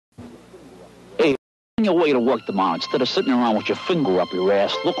On your way to work tomorrow, instead of sitting around with your finger up your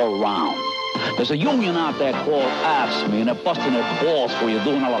ass, look around. There's a union out there called AFSCME, and they're busting their balls for you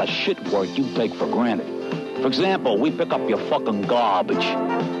doing a lot of shit work you take for granted. For example, we pick up your fucking garbage.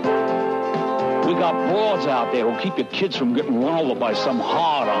 We got broads out there who keep your kids from getting run over by some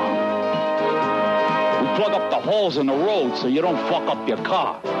hard-on. We plug up the holes in the road so you don't fuck up your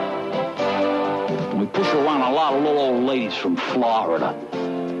car. And we push around a lot of little old ladies from Florida.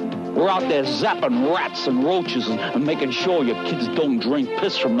 We're out there zapping rats and roaches and making sure your kids don't drink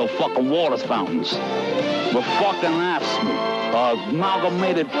piss from no fucking water fountains. We're fucking AFSCME,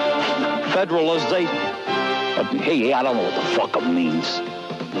 Amalgamated Federalization. Hey, I don't know what the fuck it means.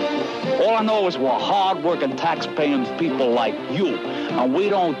 All I know is we're hard-working, tax-paying people like you, and we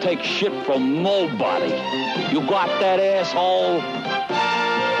don't take shit from nobody. You got that, asshole?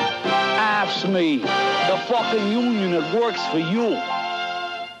 AFSCME, the fucking union that works for you.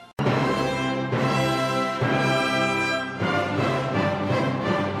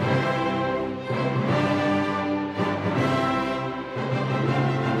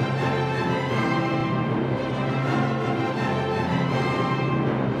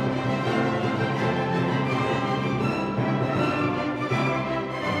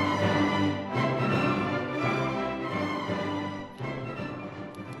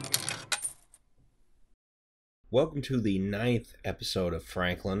 Welcome to the 9th episode of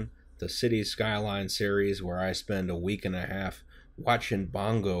Franklin, the Cities Skylines series where I spend a week and a half watching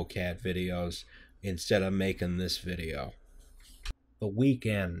Bongo Cat videos instead of making this video. The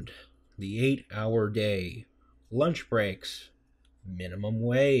weekend, the 8-hour day, lunch breaks, minimum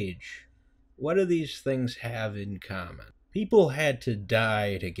wage. What do these things have in common? People had to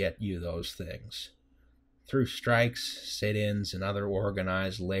die to get you those things. Through strikes, sit-ins, and other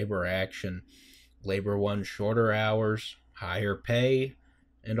organized labor action, labor won shorter hours, higher pay,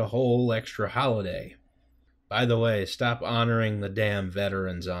 and a whole extra holiday. By the way, stop honoring the damn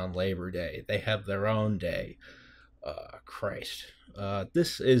veterans on Labor Day. They have their own day. Christ.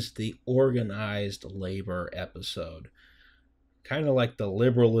 This is the organized labor episode. Kind of like the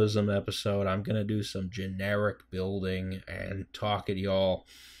liberalism episode, I'm going to do some generic building and talk at y'all,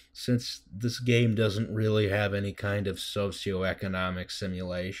 since this game doesn't really have any kind of socioeconomic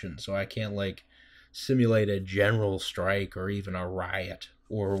simulation, so I can't, simulate a general strike or even a riot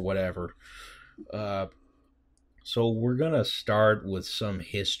or whatever. So we're going to start with some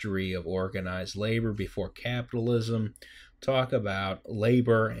history of organized labor before capitalism, talk about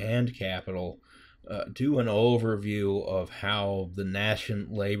labor and capital, do an overview of how the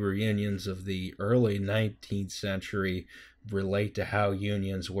national labor unions of the early 19th century relate to how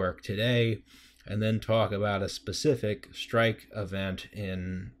unions work today, and then talk about a specific strike event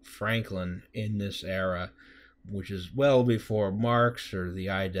in Franklin in this era, which is well before Marx or the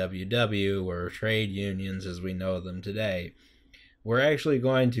IWW or trade unions as we know them today. We're actually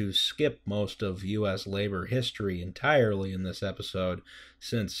going to skip most of U.S. labor history entirely in this episode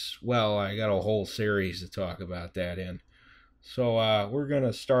since, well, I got a whole series to talk about that in. So we're going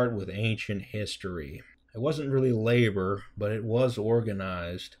to start with ancient history. It wasn't really labor, but it was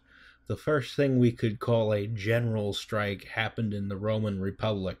organized. The first thing we could call a general strike happened in the Roman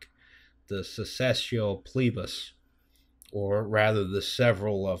Republic, the Secessio Plebis, or rather the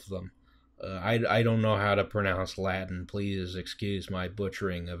several of them. I don't know how to pronounce Latin. Please excuse my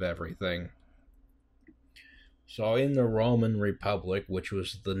butchering of everything. So in the Roman Republic, which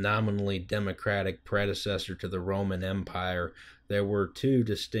was the nominally democratic predecessor to the Roman Empire, there were two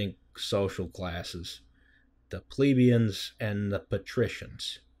distinct social classes, the plebeians and the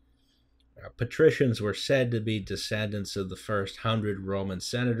patricians. Patricians were said to be descendants of the first 100 Roman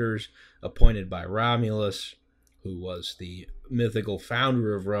senators appointed by Romulus, who was the mythical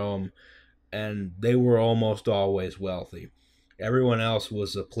founder of Rome, and they were almost always wealthy. Everyone else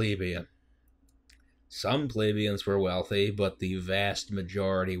was a plebeian. Some plebeians were wealthy, but the vast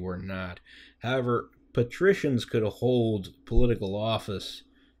majority were not. However, patricians could hold political office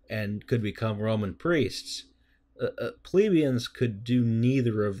and could become Roman priests. Plebeians could do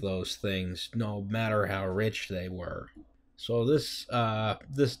neither of those things, no matter how rich they were. So this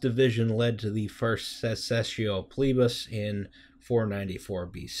division led to the first Secessio Plebis in 494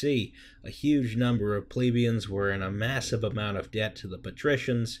 BC. A huge number of plebeians were in a massive amount of debt to the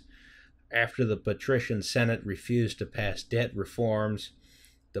patricians. After the patrician senate refused to pass debt reforms,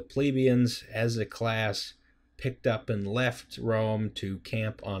 the plebeians, as a class, picked up and left Rome to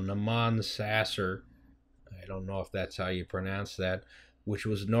camp on the Mons Sacer. I don't know if that's how you pronounce that, which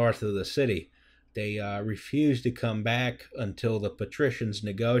was north of the city. They refused to come back until the patricians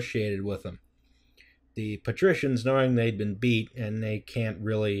negotiated with them. The patricians, knowing they'd been beat and they can't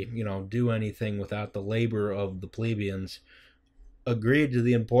really, do anything without the labor of the plebeians, agreed to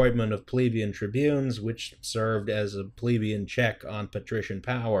the appointment of plebeian tribunes, which served as a plebeian check on patrician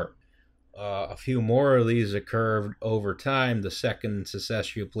power. A few more of these occurred over time. The second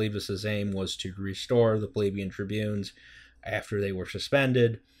Secessio Plebis's aim was to restore the plebeian tribunes after they were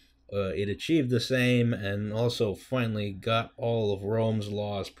suspended. It achieved the same and also finally got all of Rome's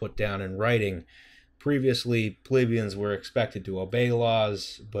laws put down in writing. Previously, plebeians were expected to obey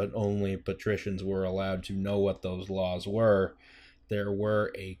laws, but only patricians were allowed to know what those laws were. There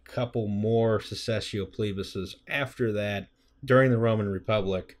were a couple more Secessio Plebises after that during the Roman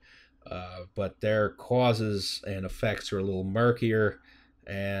Republic, but their causes and effects are a little murkier,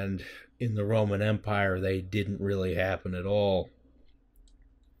 and in the Roman Empire they didn't really happen at all.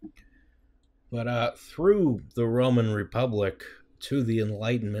 But through the Roman Republic to the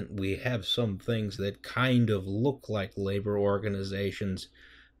Enlightenment, we have some things that kind of look like labor organizations,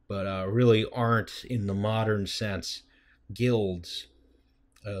 but really aren't in the modern sense. Guilds.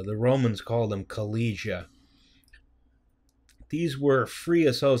 The Romans called them collegia. These were free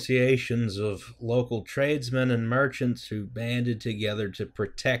associations of local tradesmen and merchants who banded together to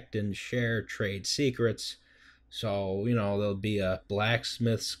protect and share trade secrets. So, there'll be a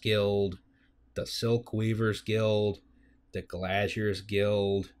blacksmith's guild, the silk weavers guild, the glaziers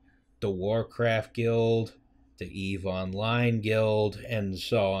guild, the warcraft guild, the EVE Online guild, and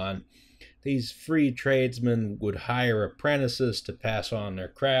so on. These free tradesmen would hire apprentices to pass on their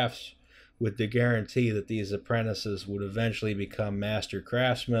crafts, with the guarantee that these apprentices would eventually become master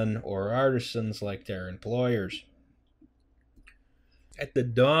craftsmen or artisans like their employers. At the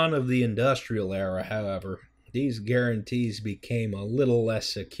dawn of the industrial era, however, these guarantees became a little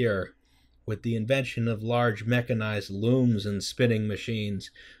less secure. With the invention of large mechanized looms and spinning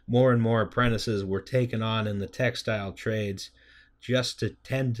machines, more and more apprentices were taken on in the textile trades just to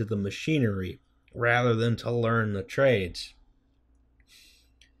tend to the machinery rather than to learn the trades.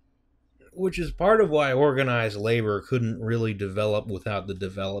 Which is part of why organized labor couldn't really develop without the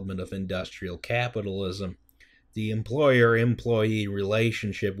development of industrial capitalism. The employer-employee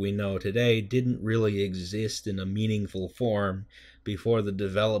relationship we know today didn't really exist in a meaningful form before the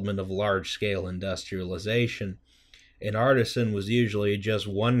development of large-scale industrialization. An artisan was usually just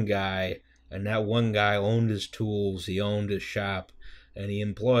one guy, and that one guy owned his tools, he owned his shop, and he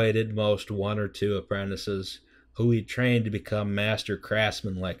employed at most one or two apprentices, who he trained to become master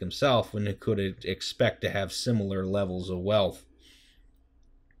craftsmen like himself, and he could expect to have similar levels of wealth.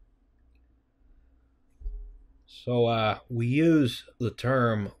 So we use the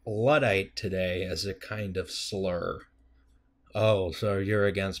term Luddite today as a kind of slur. Oh, so you're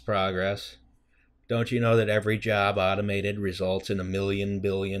against progress? Don't you know that every job automated results in 1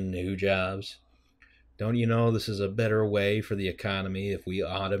 billion new jobs? Don't you know this is a better way for the economy if we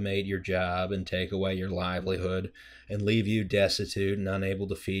automate your job and take away your livelihood and leave you destitute and unable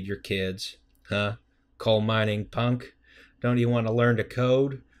to feed your kids? Huh? Coal mining punk? Don't you want to learn to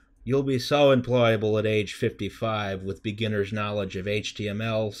code? You'll be so employable at age 55 with beginner's knowledge of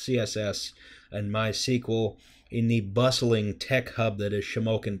HTML, CSS, and MySQL in the bustling tech hub that is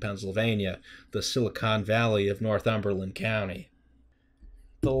Shamokin, Pennsylvania, the Silicon Valley of Northumberland County.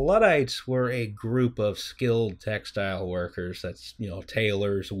 The Luddites were a group of skilled textile workers, that's,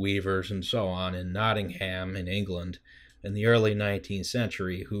 tailors, weavers, and so on, in Nottingham, in England, in the early 19th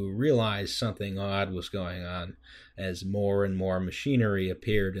century, who realized something odd was going on as more and more machinery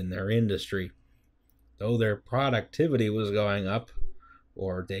appeared in their industry. Though their productivity was going up,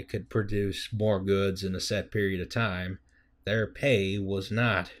 or they could produce more goods in a set period of time, their pay was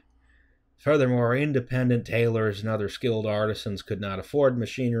not. Furthermore, independent tailors and other skilled artisans could not afford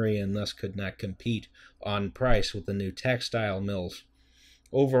machinery and thus could not compete on price with the new textile mills.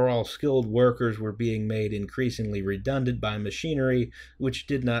 Overall, skilled workers were being made increasingly redundant by machinery, which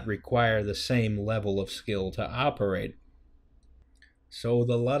did not require the same level of skill to operate. So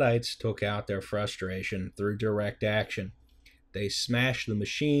the Luddites took out their frustration through direct action. They smashed the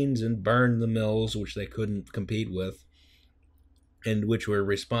machines and burned the mills, which they couldn't compete with, and which were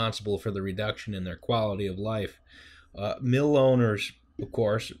responsible for the reduction in their quality of life. Mill owners, of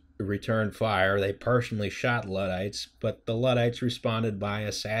course, returned fire. They personally shot Luddites, but the Luddites responded by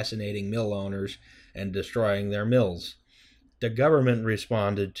assassinating mill owners and destroying their mills. The government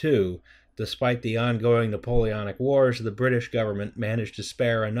responded too. Despite the ongoing Napoleonic Wars, the British government managed to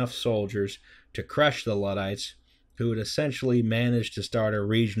spare enough soldiers to crush the Luddites, who had essentially managed to start a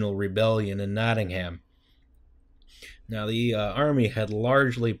regional rebellion in Nottingham. Now, the army had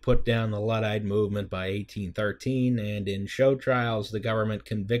largely put down the Luddite movement by 1813, and in show trials, the government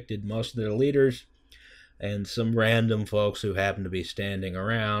convicted most of their leaders, and some random folks who happen to be standing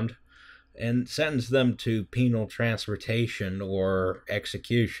around, and sentenced them to penal transportation or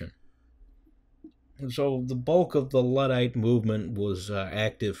execution. So the bulk of the Luddite movement was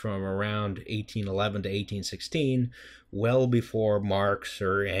active from around 1811 to 1816, well before Marx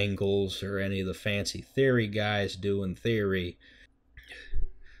or Engels or any of the fancy theory guys doing theory.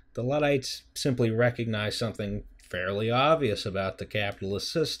 The Luddites simply recognized something fairly obvious about the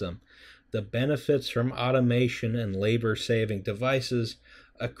capitalist system. The benefits from automation and labor-saving devices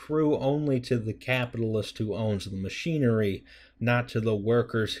accrue only to the capitalist who owns the machinery, not to the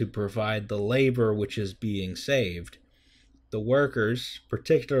workers who provide the labor which is being saved. The workers,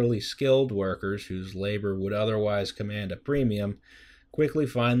 particularly skilled workers whose labor would otherwise command a premium, quickly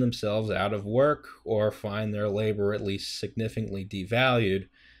find themselves out of work or find their labor at least significantly devalued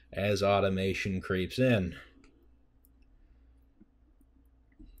as automation creeps in.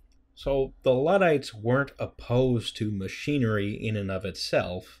 So the Luddites weren't opposed to machinery in and of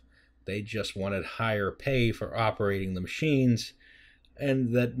itself. They just wanted higher pay for operating the machines,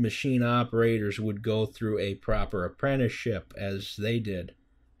 and that machine operators would go through a proper apprenticeship as they did.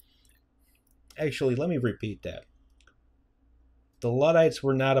 Actually, let me repeat that. The Luddites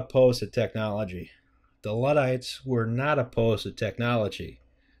were not opposed to technology. The Luddites were not opposed to technology.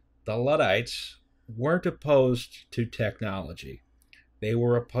 The Luddites weren't opposed to technology. They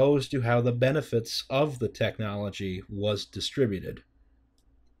were opposed to how the benefits of the technology was distributed.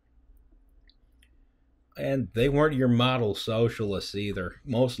 And they weren't your model socialists either.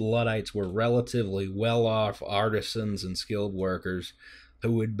 Most Luddites were relatively well-off artisans and skilled workers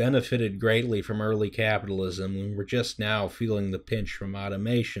who had benefited greatly from early capitalism and were just now feeling the pinch from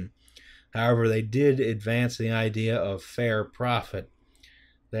automation. However, they did advance the idea of fair profit.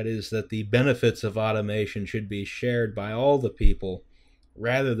 That is, that the benefits of automation should be shared by all the people,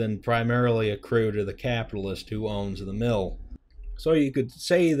 rather than primarily accrue to the capitalist who owns the mill. So you could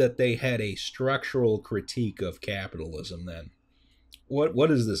say that they had a structural critique of capitalism then. What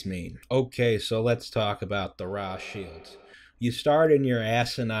does this mean? Okay, so let's talk about the Rothschilds. You start in your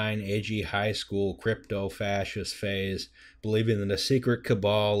asinine, edgy high school crypto-fascist phase, believing that a secret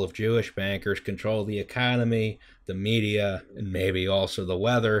cabal of Jewish bankers control the economy, the media, and maybe also the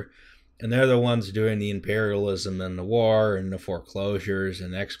weather, and they're the ones doing the imperialism and the war and the foreclosures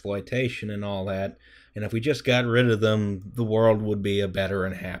and exploitation and all that. And if we just got rid of them, the world would be a better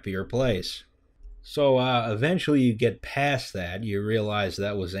and happier place. So eventually you get past that. You realize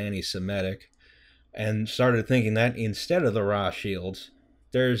that was anti-Semitic and started thinking that instead of the Rothschilds,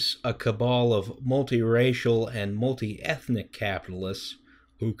 there's a cabal of multiracial and multi-ethnic capitalists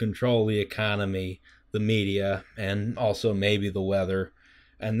who control the economy, the media, and also maybe the weather.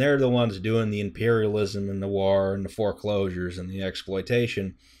 And they're the ones doing the imperialism and the war and the foreclosures and the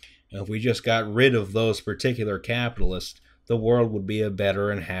exploitation. And if we just got rid of those particular capitalists, the world would be a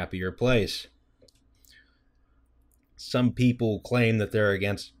better and happier place. Some people claim that they're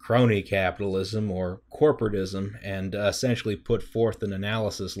against crony capitalism or corporatism and essentially put forth an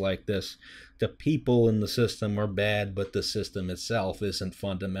analysis like this. The people in the system are bad, but the system itself isn't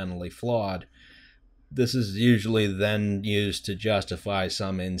fundamentally flawed. This is usually then used to justify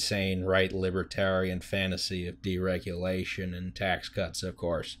some insane right libertarian fantasy of deregulation and tax cuts, of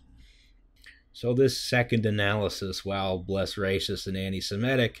course. So this second analysis, while less racist and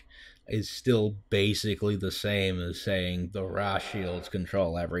anti-Semitic, is still basically the same as saying the Rothschilds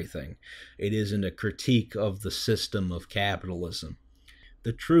control everything. It isn't a critique of the system of capitalism.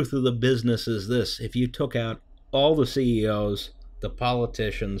 The truth of the business is this: if you took out all the CEOs, the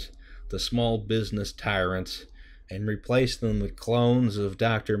politicians, the small business tyrants, and replaced them with clones of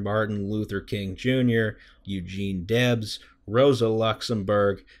Dr. Martin Luther King Jr., Eugene Debs, Rosa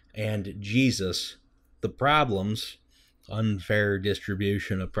Luxemburg, and Jesus, the problems, unfair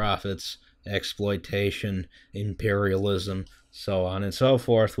distribution of profits, exploitation, imperialism, so on and so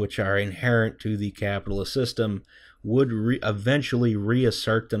forth, which are inherent to the capitalist system, would eventually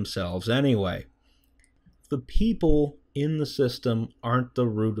reassert themselves anyway. The people in the system aren't the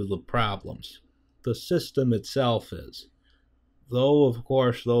root of the problems. The system itself is. Though, of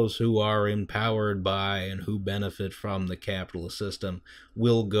course, those who are empowered by and who benefit from the capitalist system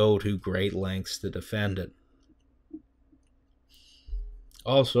will go to great lengths to defend it.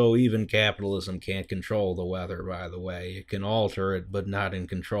 Also, even capitalism can't control the weather, by the way. It can alter it, but not in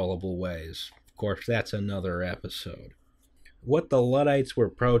controllable ways. Of course, that's another episode. What the Luddites were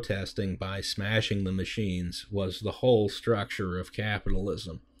protesting by smashing the machines was the whole structure of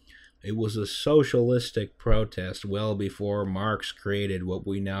capitalism. It was a socialistic protest well before Marx created what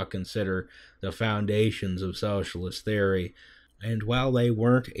we now consider the foundations of socialist theory, and while they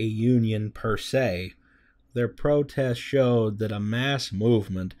weren't a union per se, Their protests showed that a mass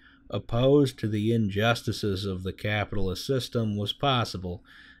movement opposed to the injustices of the capitalist system was possible,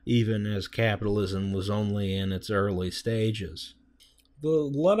 even as capitalism was only in its early stages. The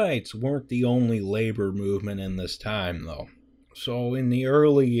Luddites weren't the only labor movement in this time, though. So, in the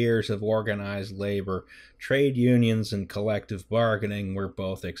early years of organized labor, trade unions and collective bargaining were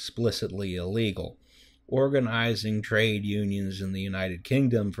both explicitly illegal. Organizing trade unions in the United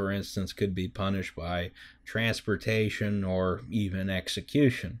Kingdom, for instance, could be punished by transportation or even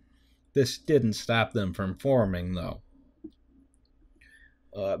execution. This didn't stop them from forming, though.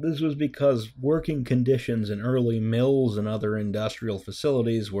 This was because working conditions in early mills and other industrial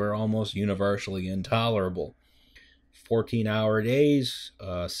facilities were almost universally intolerable. 14-hour days,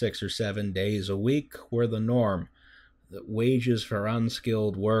 6 or 7 days a week were the norm. The wages for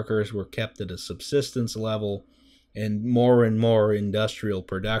unskilled workers were kept at a subsistence level, and more industrial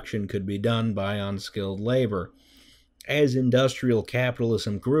production could be done by unskilled labor. As industrial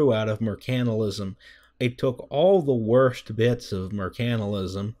capitalism grew out of mercantilism, it took all the worst bits of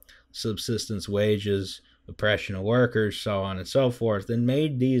mercantilism, subsistence wages, oppression of workers, so on and so forth, and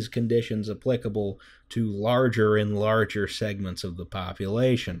made these conditions applicable to larger and larger segments of the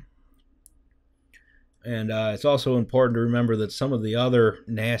population. And it's also important to remember that some of the other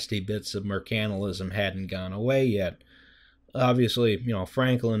nasty bits of mercantilism hadn't gone away yet. Obviously,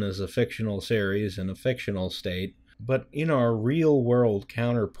 Franklin is a fictional series in a fictional state, but in our real-world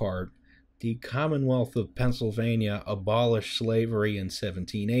counterpart, the Commonwealth of Pennsylvania abolished slavery in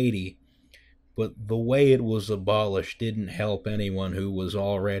 1780, but the way it was abolished didn't help anyone who was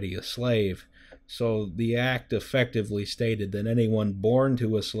already a slave. So the act effectively stated that anyone born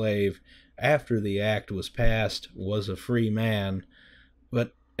to a slave after the act was passed was a free man,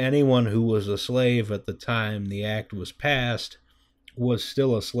 but anyone who was a slave at the time the act was passed was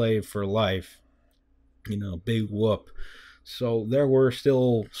still a slave for life. Big whoop. So there were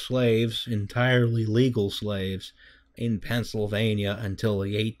still slaves, entirely legal slaves, in Pennsylvania until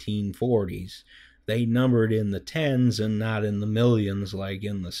the 1840s. They numbered in the tens and not in the millions like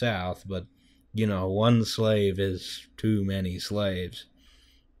in the South, but, one slave is too many slaves.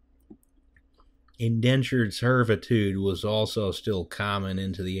 Indentured servitude was also still common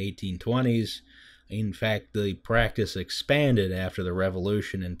into the 1820s. In fact, the practice expanded after the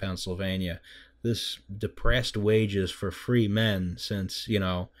Revolution in Pennsylvania. This depressed wages for free men since, you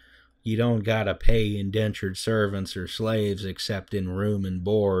don't gotta pay indentured servants or slaves except in room and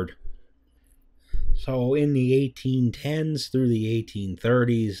board. So in the 1810s through the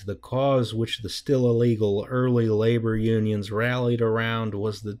 1830s, the cause which the still illegal early labor unions rallied around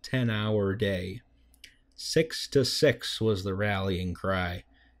was the 10-hour day. 6 to 6 was the rallying cry.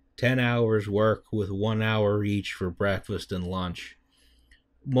 10 hours work with 1 hour each for breakfast and lunch.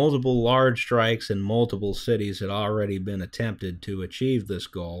 Multiple large strikes in multiple cities had already been attempted to achieve this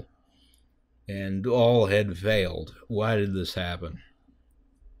goal, and all had failed. Why did this happen?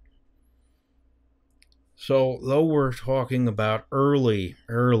 So, though we're talking about early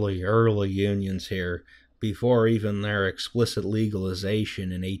unions here, before even their explicit legalization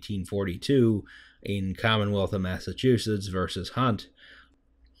in 1842 in Commonwealth of Massachusetts versus Hunt,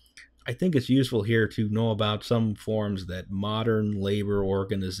 I think it's useful here to know about some forms that modern labor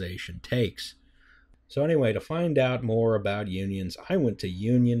organization takes. So anyway, to find out more about unions, I went to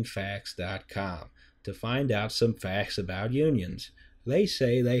unionfacts.com to find out some facts about unions. They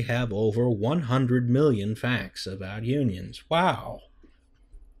say they have over 100 million facts about unions. Wow!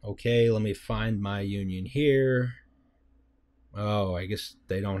 Okay, let me find my union here. Oh, I guess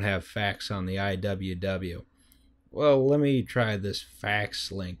they don't have facts on the IWW. Well, let me try this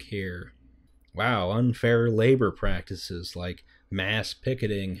facts link here. Wow, unfair labor practices like mass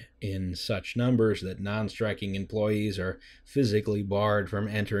picketing in such numbers that non-striking employees are physically barred from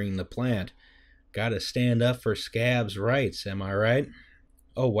entering the plant. Gotta stand up for scabs' rights, am I right?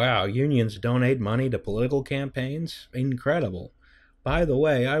 Oh wow, unions donate money to political campaigns? Incredible. By the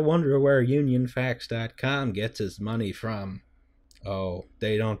way, I wonder where unionfacts.com gets its money from. Oh,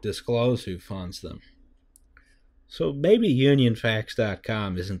 they don't disclose who funds them. So maybe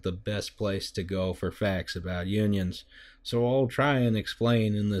unionfacts.com isn't the best place to go for facts about unions, so I'll try and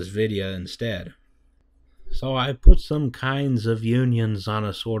explain in this video instead. So I put some kinds of unions on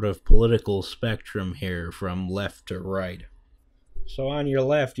a sort of political spectrum here from left to right. So on your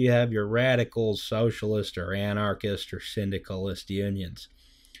left you have your radical, socialist, or anarchist, or syndicalist unions.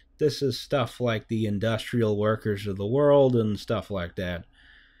 This is stuff like the industrial workers of the world and stuff like that.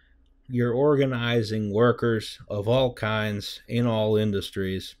 You're organizing workers of all kinds, in all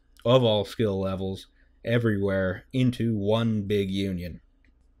industries, of all skill levels, everywhere, into one big union.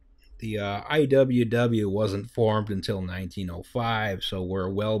 The IWW wasn't formed until 1905, so we're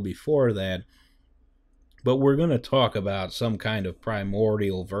well before that. But we're going to talk about some kind of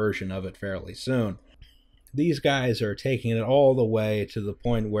primordial version of it fairly soon. These guys are taking it all the way to the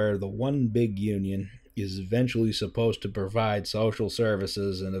point where the one big union is eventually supposed to provide social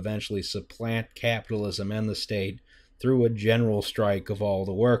services and eventually supplant capitalism and the state through a general strike of all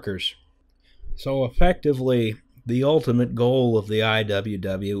the workers. So effectively, the ultimate goal of the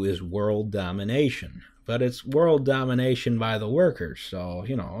IWW is world domination. But it's world domination by the workers, so,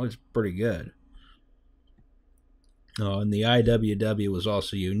 it's pretty good. And the IWW was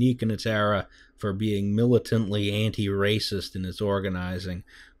also unique in its era for being militantly anti-racist in its organizing,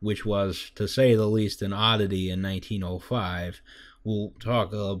 which was, to say the least, an oddity in 1905. We'll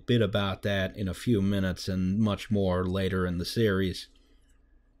talk a bit about that in a few minutes and much more later in the series.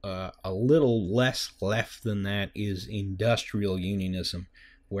 A little less left than that is industrial unionism,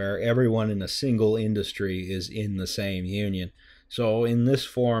 where everyone in a single industry is in the same union. So in this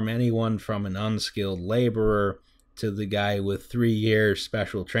form, anyone from an unskilled laborer to the guy with 3 years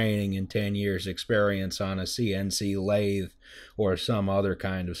special training and 10 years experience on a CNC lathe or some other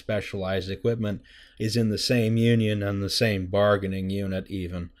kind of specialized equipment is in the same union and the same bargaining unit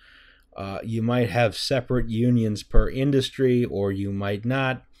even. You might have separate unions per industry, or you might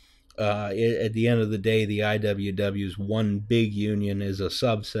not. At the end of the day, the IWW's one big union is a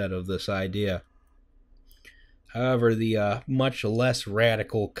subset of this idea. However, the much less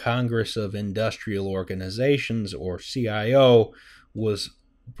radical Congress of Industrial Organizations, or CIO, was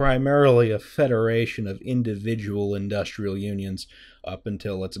primarily a federation of individual industrial unions up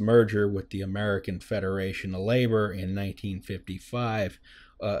until its merger with the American Federation of Labor in 1955.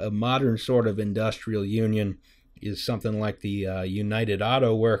 A modern sort of industrial union is something like the United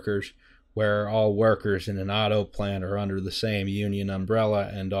Auto Workers, where all workers in an auto plant are under the same union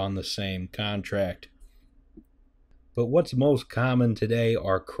umbrella and on the same contract. But what's most common today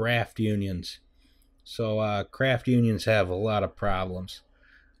are craft unions. So craft unions have a lot of problems.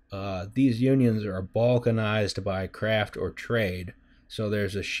 These unions are balkanized by craft or trade. So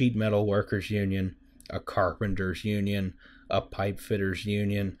there's a sheet metal workers union, a carpenters union, a pipe fitters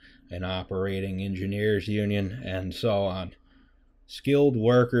union, an operating engineers union, and so on. Skilled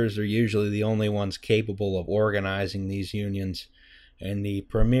workers are usually the only ones capable of organizing these unions, and the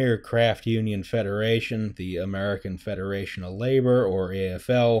premier craft union federation, the American Federation of Labor, or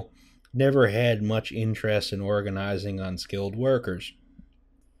AFL, never had much interest in organizing unskilled workers.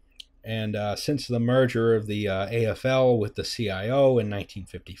 And since the merger of the AFL with the CIO in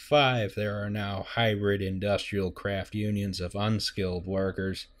 1955, there are now hybrid industrial craft unions of unskilled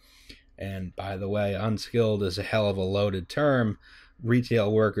workers. And by the way, unskilled is a hell of a loaded term.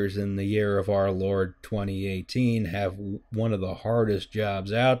 Retail workers in the year of our Lord 2018 have one of the hardest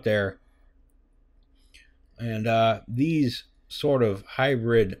jobs out there. And these sort of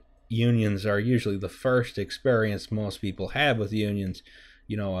hybrid unions are usually the first experience most people have with unions.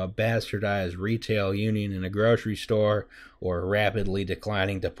 A bastardized retail union in a grocery store or a rapidly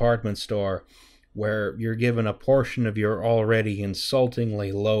declining department store, where you're given a portion of your already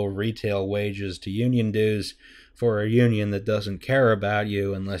insultingly low retail wages to union dues for a union that doesn't care about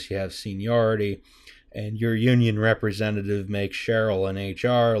you unless you have seniority, and your union representative makes Cheryl in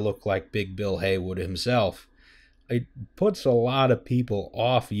HR look like Big Bill Haywood himself. It puts a lot of people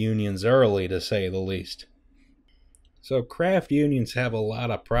off unions early, to say the least. So craft unions have a lot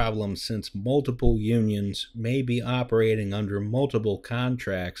of problems since multiple unions may be operating under multiple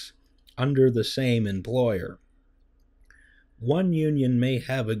contracts under the same employer. One union may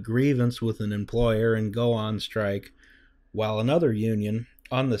have a grievance with an employer and go on strike, while another union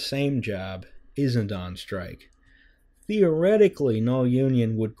on the same job isn't on strike. Theoretically, no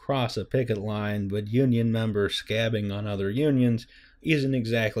union would cross a picket line, but union members scabbing on other unions isn't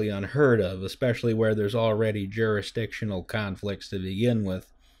exactly unheard of, especially where there's already jurisdictional conflicts to begin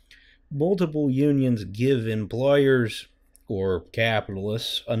with. Multiple unions give employers, or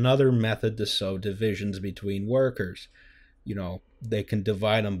capitalists, another method to sow divisions between workers. They can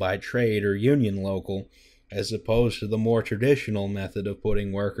divide them by trade or union local, as opposed to the more traditional method of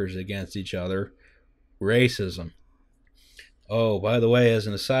putting workers against each other, racism. Oh, by the way, as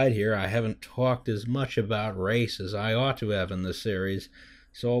an aside here, I haven't talked as much about race as I ought to have in this series,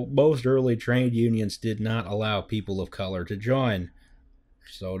 so most early trade unions did not allow people of color to join.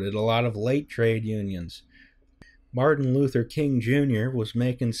 So did a lot of late trade unions. Martin Luther King Jr. was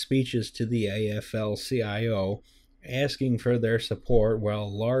making speeches to the AFL-CIO asking for their support, while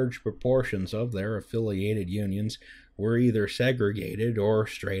large proportions of their affiliated unions were either segregated or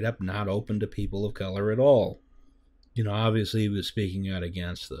straight up not open to people of color at all. Obviously he was speaking out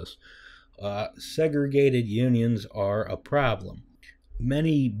against this. Segregated unions are a problem.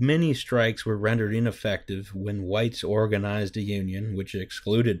 Many strikes were rendered ineffective when whites organized a union which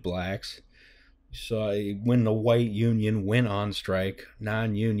excluded blacks. So when the white union went on strike,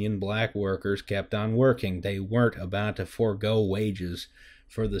 non-union black workers kept on working. They weren't about to forego wages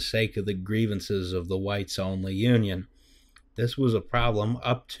for the sake of the grievances of the whites-only union. This was a problem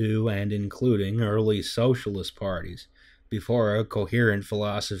up to and including early socialist parties, before a coherent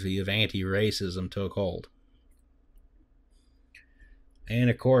philosophy of anti-racism took hold. And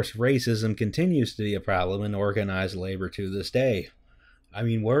of course, racism continues to be a problem in organized labor to this day. I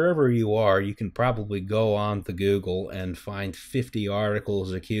mean, wherever you are, you can probably go on to Google and find 50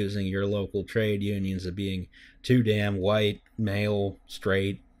 articles accusing your local trade unions of being too damn white, male,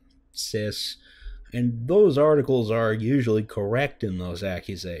 straight, cis, and those articles are usually correct in those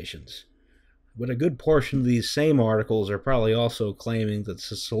accusations. But a good portion of these same articles are probably also claiming that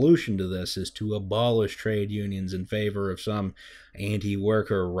the solution to this is to abolish trade unions in favor of some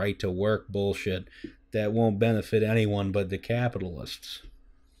anti-worker right-to-work bullshit that won't benefit anyone but the capitalists.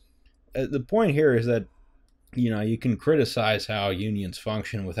 The point here is that, you can criticize how unions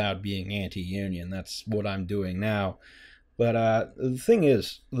function without being anti-union. That's what I'm doing now. But the thing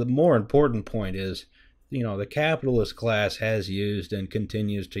is, the more important point is, the capitalist class has used and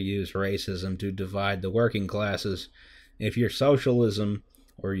continues to use racism to divide the working classes. If your socialism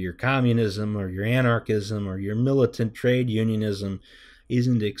or your communism or your anarchism or your militant trade unionism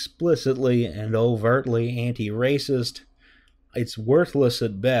isn't explicitly and overtly anti-racist, it's worthless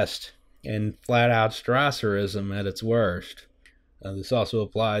at best and flat-out Strasserism at its worst. This also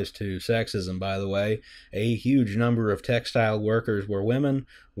applies to sexism, by the way. A huge number of textile workers were women,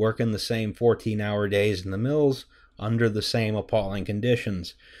 working the same 14-hour days in the mills under the same appalling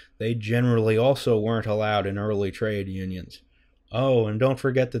conditions. They generally also weren't allowed in early trade unions. Oh, and don't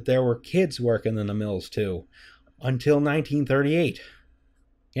forget that there were kids working in the mills, too. Until 1938.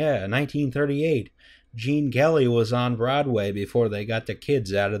 Yeah, 1938. Gene Kelly was on Broadway before they got the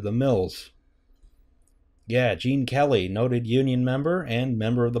kids out of the mills. Yeah, Gene Kelly, noted union member and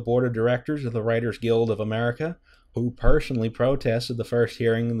member of the board of directors of the Writers Guild of America, who personally protested the first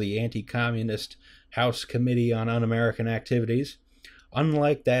hearing of the anti-communist House Committee on Un-American Activities,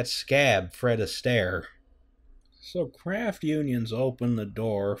 unlike that scab Fred Astaire. So craft unions open the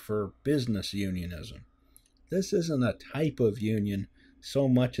door for business unionism. This isn't a type of union so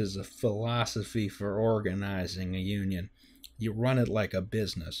much as a philosophy for organizing a union. You run it like a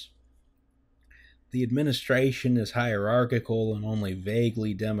business. The administration is hierarchical and only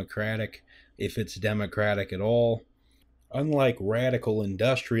vaguely democratic, if it's democratic at all. Unlike radical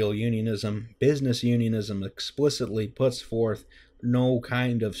industrial unionism, business unionism explicitly puts forth no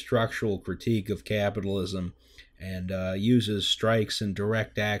kind of structural critique of capitalism and uses strikes and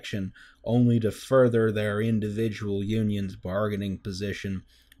direct action only to further their individual union's bargaining position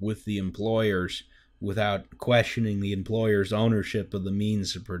with the employers without questioning the employer's ownership of the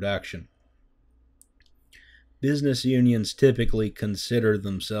means of production. Business unions typically consider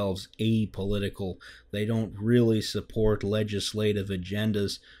themselves apolitical. They don't really support legislative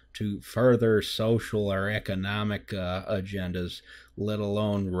agendas to further social or economic agendas, let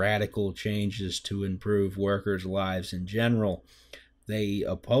alone radical changes to improve workers' lives in general. They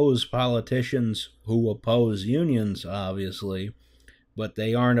oppose politicians who oppose unions, obviously, but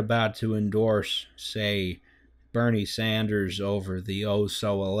they aren't about to endorse, say, Bernie Sanders over the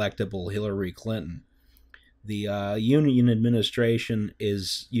oh-so-electable Hillary Clinton. The union administration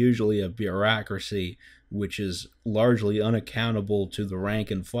is usually a bureaucracy which is largely unaccountable to the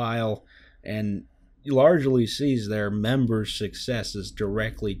rank and file and largely sees their members' success as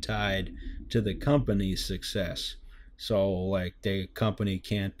directly tied to the company's success. So, like, the company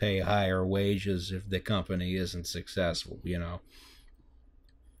can't pay higher wages if the company isn't successful.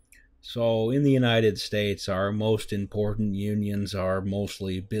 So, in the United States, our most important unions are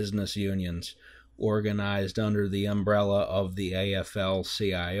mostly business unions, organized under the umbrella of the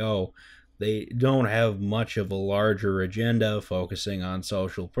AFL-CIO. They don't have much of a larger agenda focusing on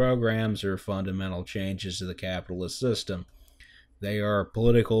social programs or fundamental changes to the capitalist system. They are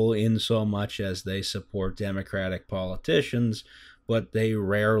political in so much as they support democratic politicians, but they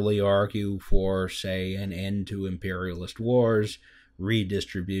rarely argue for, say, an end to imperialist wars,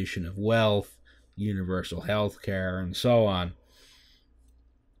 redistribution of wealth, universal health care, and so on.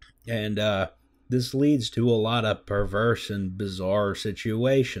 And this leads to a lot of perverse and bizarre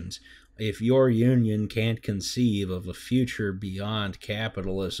situations. If your union can't conceive of a future beyond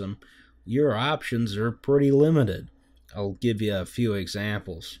capitalism, your options are pretty limited. I'll give you a few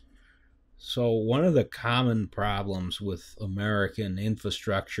examples. So, one of the common problems with American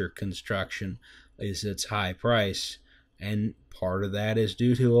infrastructure construction is its high price, and part of that is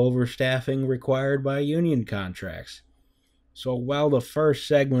due to overstaffing required by union contracts. So, while the first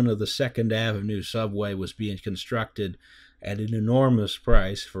segment of the Second Avenue subway was being constructed at an enormous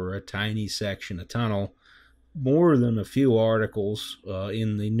price for a tiny section of tunnel, more than a few articles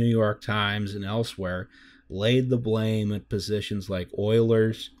in the New York Times and elsewhere laid the blame at positions like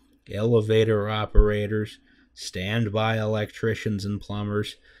oilers, elevator operators, standby electricians and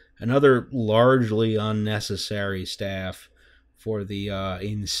plumbers, and other largely unnecessary staff for the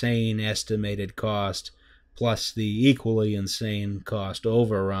insane estimated cost, plus the equally insane cost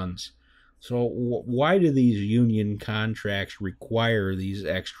overruns. So, why do these union contracts require these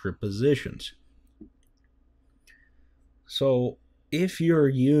extra positions? So, if your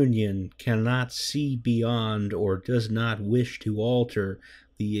union cannot see beyond or does not wish to alter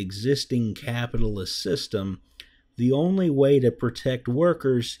the existing capitalist system, the only way to protect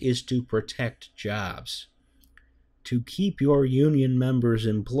workers is to protect jobs. To keep your union members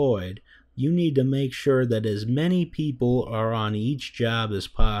employed, you need to make sure that as many people are on each job as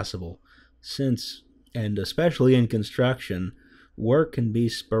possible, since, and especially in construction, work can be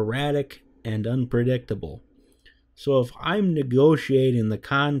sporadic and unpredictable. So if I'm negotiating the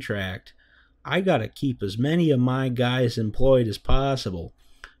contract, I gotta keep as many of my guys employed as possible,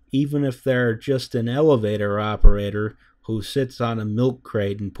 even if they're just an elevator operator who sits on a milk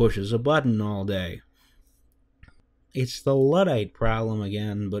crate and pushes a button all day. It's the Luddite problem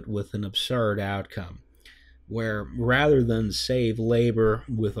again, but with an absurd outcome, where rather than save labor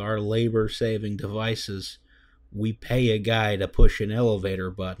with our labor-saving devices, we pay a guy to push an elevator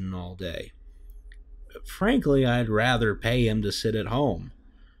button all day. Frankly, I'd rather pay him to sit at home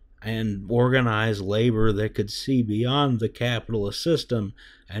and organize labor that could see beyond the capitalist system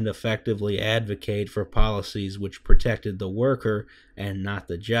and effectively advocate for policies which protected the worker and not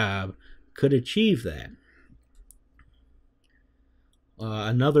the job, could achieve that.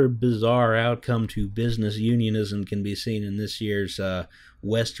 Another bizarre outcome to business unionism can be seen in this year's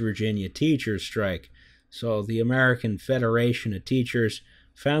West Virginia teachers' strike. So the American Federation of Teachers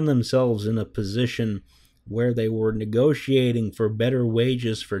found themselves in a position where they were negotiating for better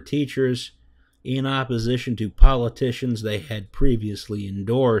wages for teachers in opposition to politicians they had previously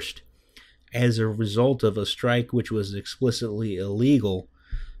endorsed as a result of a strike which was explicitly illegal.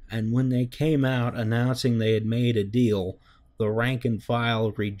 And when they came out announcing they had made a deal, the rank and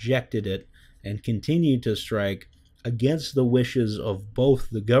file rejected it and continued to strike against the wishes of both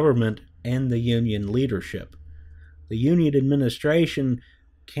the government and the union leadership. The union administration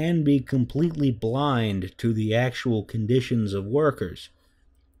can be completely blind to the actual conditions of workers.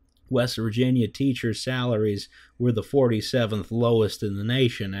 West Virginia teachers' salaries were the 47th lowest in the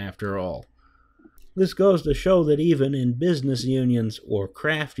nation, after all. This goes to show that even in business unions or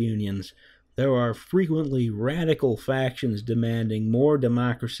craft unions, there are frequently radical factions demanding more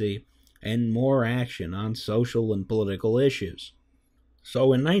democracy and more action on social and political issues.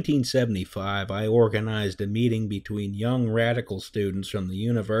 So in 1975, I organized a meeting between young radical students from the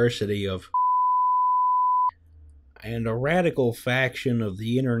University of and a radical faction of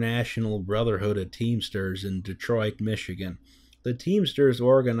the International Brotherhood of Teamsters in Detroit, Michigan. The Teamsters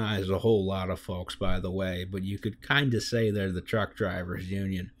organize a whole lot of folks, by the way, but you could kind of say they're the truck drivers'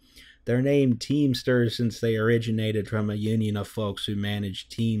 union. They're named Teamsters since they originated from a union of folks who manage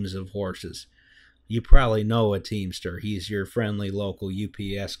teams of horses. You probably know a Teamster. He's your friendly local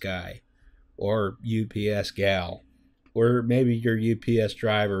UPS guy, or UPS gal, or maybe your UPS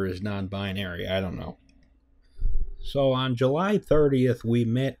driver is non-binary, I don't know. So on July 30th, we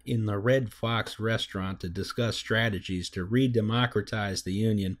met in the Red Fox restaurant to discuss strategies to re-democratize the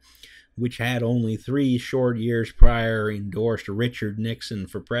union, which had only 3 short years prior endorsed Richard Nixon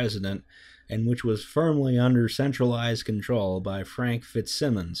for president, and which was firmly under centralized control by Frank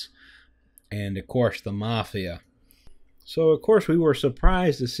Fitzsimmons, and of course the Mafia. So of course we were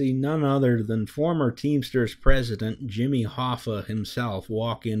surprised to see none other than former Teamsters president Jimmy Hoffa himself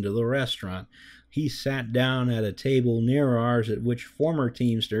walk into the restaurant. He sat down at a table near ours at which former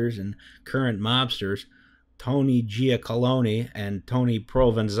Teamsters and current mobsters Tony Giacalone and Tony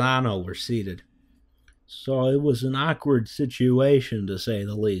Provenzano were seated. So it was an awkward situation, to say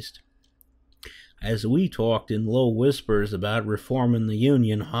the least. As we talked in low whispers about reforming the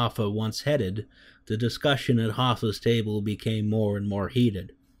union Hoffa once headed, the discussion at Hoffa's table became more and more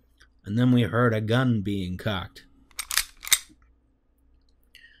heated. And then we heard a gun being cocked.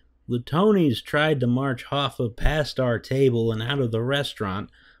 The Tonys tried to march Hoffa past our table and out of the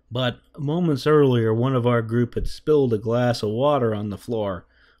restaurant, but moments earlier one of our group had spilled a glass of water on the floor,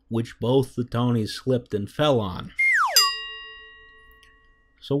 which both the Tonys slipped and fell on.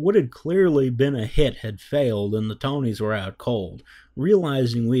 So what had clearly been a hit had failed, and the Tonys were out cold.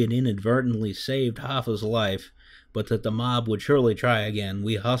 Realizing we had inadvertently saved Hoffa's life, but that the mob would surely try again,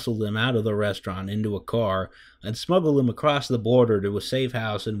 we hustled him out of the restaurant into a car and smuggled him across the border to a safe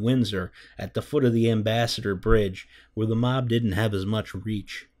house in Windsor at the foot of the Ambassador Bridge, where the mob didn't have as much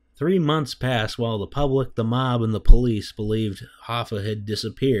reach. 3 months passed while the public, the mob, and the police believed Hoffa had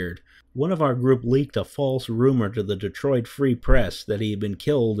disappeared. One of our group leaked a false rumor to the Detroit Free Press that he had been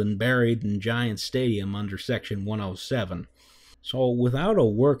killed and buried in Giant Stadium under Section 107. So without a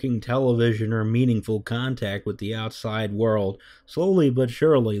working television or meaningful contact with the outside world, slowly but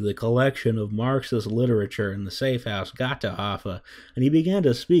surely the collection of Marxist literature in the safe house got to Hoffa, and he began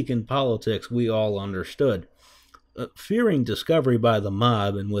to speak in politics we all understood. Fearing discovery by the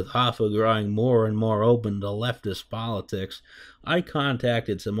mob, and with Hoffa growing more and more open to leftist politics, I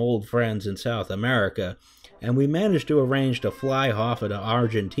contacted some old friends in South America, and we managed to arrange to fly Hoffa to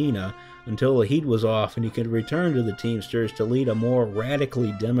Argentina until the heat was off and he could return to the Teamsters to lead a more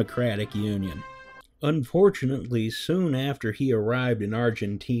radically democratic union. Unfortunately, soon after he arrived in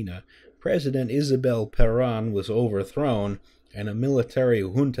Argentina, President Isabel Perón was overthrown and a military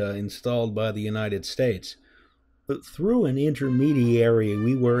junta installed by the United States. But through an intermediary,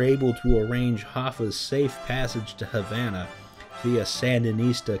 we were able to arrange Hoffa's safe passage to Havana via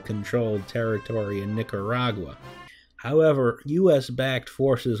Sandinista-controlled territory in Nicaragua. However, U.S.-backed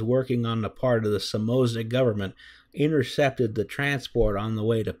forces working on the part of the Somoza government intercepted the transport on the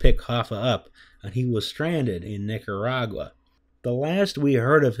way to pick Hoffa up, and he was stranded in Nicaragua. The last we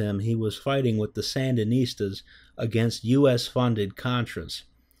heard of him, he was fighting with the Sandinistas against U.S.-funded Contras.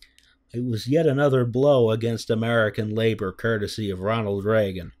 It was yet another blow against American labor courtesy of Ronald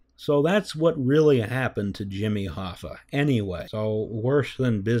Reagan. So that's what really happened to Jimmy Hoffa. Anyway, so worse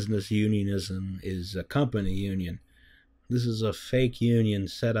than business unionism is a company union. This is a fake union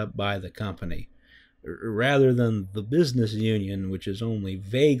set up by the company. Rather than the business union, which is only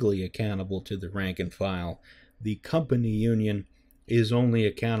vaguely accountable to the rank and file, the company union is only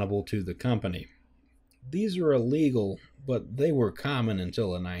accountable to the company. These are illegal, but they were common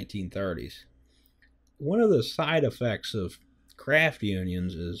until the 1930s. One of the side effects of craft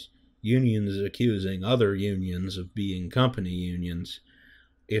unions is unions accusing other unions of being company unions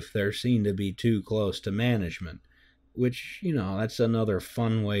if they're seen to be too close to management, which, that's another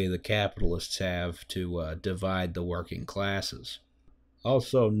fun way the capitalists have to divide the working classes.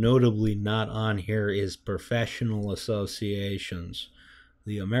 Also, notably not on here is professional associations.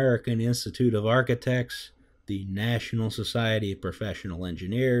 The American Institute of Architects, the National Society of Professional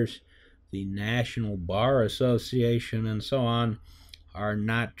Engineers, the National Bar Association, and so on, are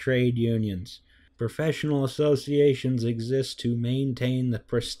not trade unions. Professional associations exist to maintain the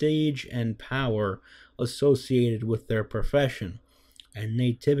prestige and power associated with their profession, and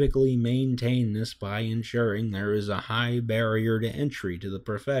they typically maintain this by ensuring there is a high barrier to entry to the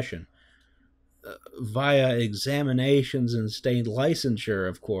profession. Via examinations and state licensure,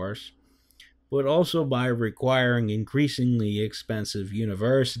 of course, but also by requiring increasingly expensive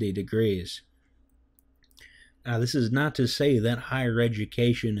university degrees. Now, this is not to say that higher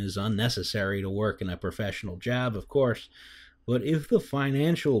education is unnecessary to work in a professional job, of course, but if the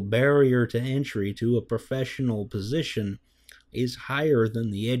financial barrier to entry to a professional position is higher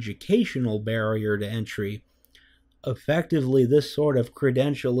than the educational barrier to entry, effectively this sort of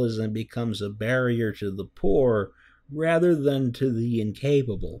credentialism becomes a barrier to the poor rather than to the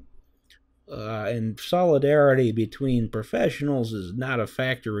incapable. And solidarity between professionals is not a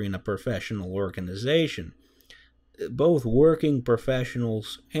factor in a professional organization. Both working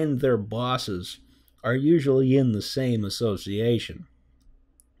professionals and their bosses are usually in the same association.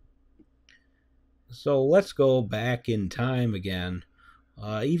 So let's go back in time again.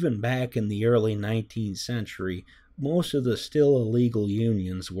 Even back in the early 19th century, most of the still illegal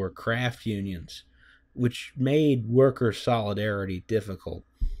unions were craft unions, which made worker solidarity difficult.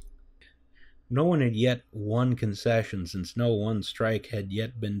 No one had yet won concession, since no one strike had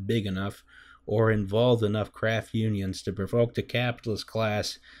yet been big enough or involved enough craft unions to provoke the capitalist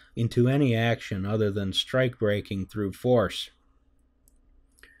class into any action other than strike breaking through force.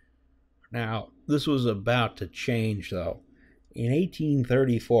 Now, this was about to change, though. In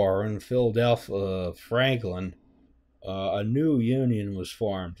 1834, in Philadelphia, Franklin, a new union was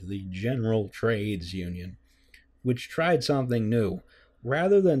formed, the General Trades Union, which tried something new.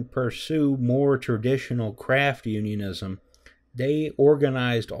 Rather than pursue more traditional craft unionism, they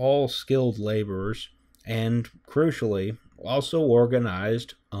organized all skilled laborers and, crucially, also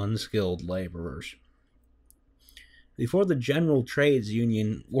organized unskilled laborers. Before the General Trades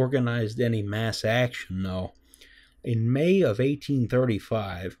Union organized any mass action, though, in May of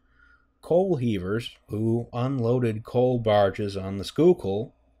 1835, coal heavers who unloaded coal barges on the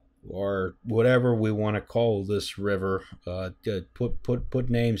Schuylkill, or whatever we want to call this river, put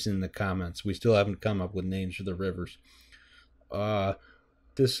names in the comments. We still haven't come up with names for the rivers.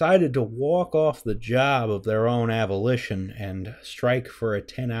 Decided to walk off the job of their own abolition and strike for a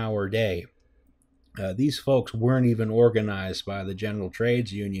 10-hour day. These folks weren't even organized by the General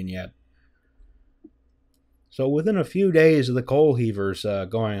Trades Union yet. So within a few days of the coal heavers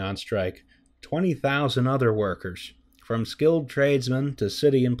going on strike, 20,000 other workers, from skilled tradesmen to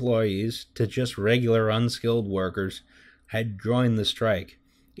city employees to just regular unskilled workers, had joined the strike.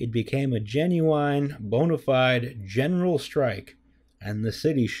 It became a genuine, bona fide general strike, and the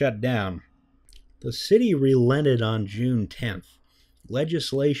city shut down. The city relented on June 10th.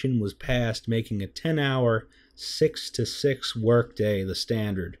 Legislation was passed making a 10-hour, 6-to-6 workday the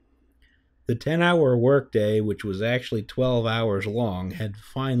standard. The 10-hour workday, which was actually 12 hours long, had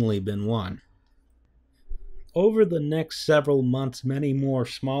finally been won. Over the next several months, many more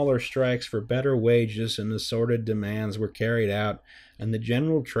smaller strikes for better wages and assorted demands were carried out, and the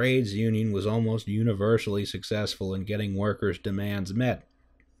General Trades Union was almost universally successful in getting workers' demands met.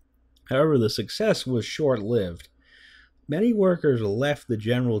 However, the success was short-lived. Many workers left the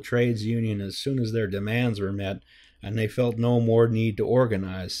General Trades Union as soon as their demands were met, and they felt no more need to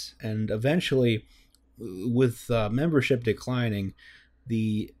organize. And eventually, with membership declining,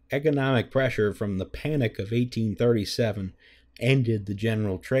 the economic pressure from the Panic of 1837 ended the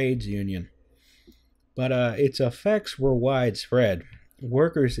General Trades Union. But its effects were widespread.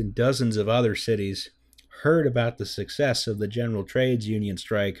 Workers in dozens of other cities heard about the success of the General Trades Union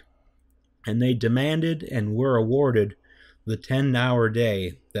strike, and they demanded and were awarded the 10-hour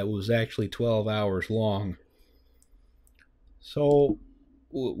day that was actually 12 hours long. So,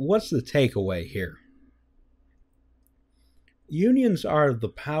 what's the takeaway here? Unions are the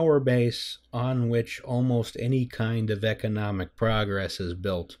power base on which almost any kind of economic progress is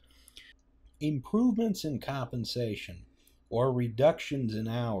built. Improvements in compensation or reductions in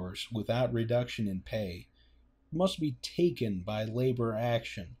hours without reduction in pay must be taken by labor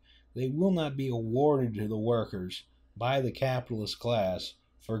action. They will not be awarded to the workers by the capitalist class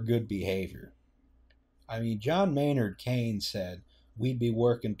for good behavior. I mean, John Maynard Keynes said we'd be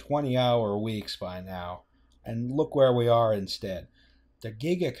working 20-hour weeks by now, and look where we are instead. The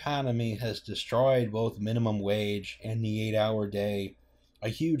gig economy has destroyed both minimum wage and the 8-hour day. A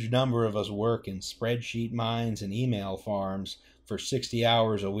huge number of us work in spreadsheet mines and email farms for 60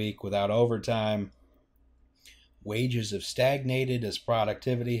 hours a week without overtime. Wages have stagnated as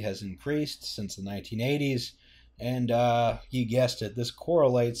productivity has increased since the 1980s, and you guessed it, this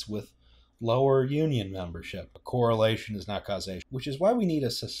correlates with lower union membership. Correlation is not causation, which is why we need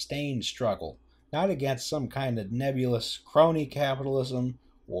a sustained struggle, not against some kind of nebulous crony capitalism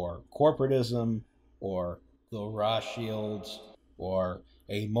or corporatism or the Rothschilds or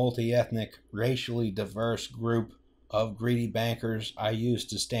a multi-ethnic, racially diverse group of greedy bankers I used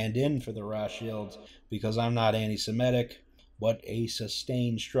to stand in for the Rothschilds because I'm not anti-Semitic, but a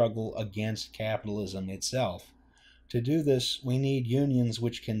sustained struggle against capitalism itself. To do this, we need unions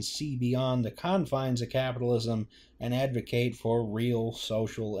which can see beyond the confines of capitalism and advocate for real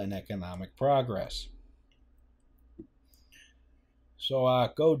social and economic progress. So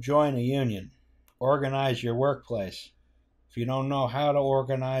go join a union. Organize your workplace. If you don't know how to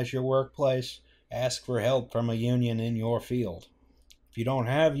organize your workplace, ask for help from a union in your field. If you don't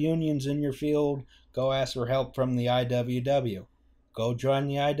have unions in your field, go ask for help from the IWW. Go join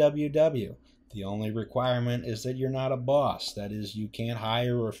the IWW. The only requirement is that you're not a boss. That is, you can't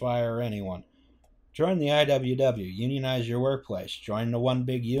hire or fire anyone. Join the IWW. Unionize your workplace. Join the one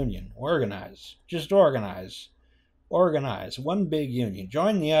big union. Organize. Just organize. Organize. One big union.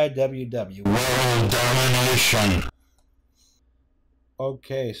 Join the IWW. World domination.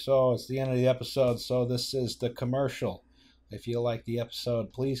 Okay, so it's the end of the episode, so this is the commercial. If you like the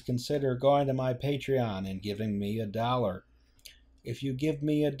episode, please consider going to my Patreon and giving me $1. If you give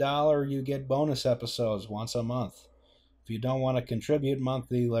me $1, you get bonus episodes once a month. If you don't want to contribute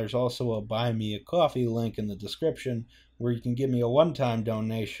monthly, there's also a Buy Me a Coffee link in the description where you can give me a one-time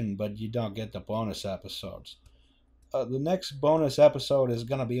donation, but you don't get the bonus episodes. The next bonus episode is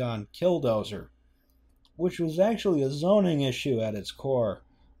going to be on Killdozer, which was actually a zoning issue at its core.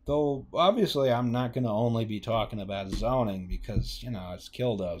 Though, obviously, I'm not going to only be talking about zoning because, it's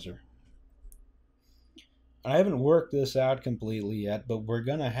Killdozer. I haven't worked this out completely yet, but we're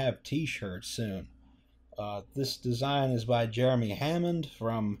going to have t-shirts soon. This design is by Jeremy Hammond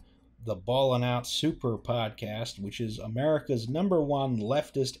from the Ballin' Out Super podcast, which is America's #1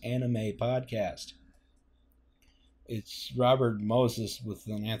 leftist anime podcast. It's Robert Moses with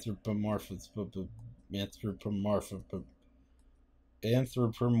an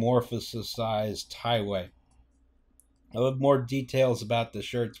anthropomorphicized highway. I'll have more details about the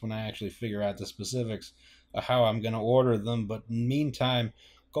shirts when I actually figure out the specifics of how I'm going to order them, but in the meantime,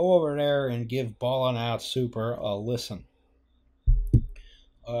 go over there and give Ballin' Out Super a listen.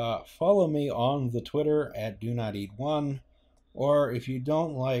 Follow me on the Twitter at DoNotEat1, or if you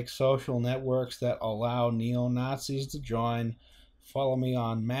don't like social networks that allow neo-Nazis to join, follow me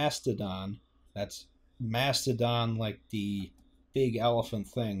on Mastodon. That's Mastodon like the big elephant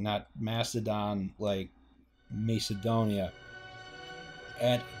thing, not Mastodon like Macedonia.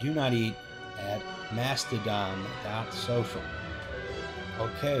 At DoNotEat at mastodon.social.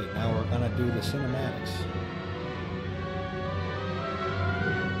 Okay, now we're going to do the cinematics.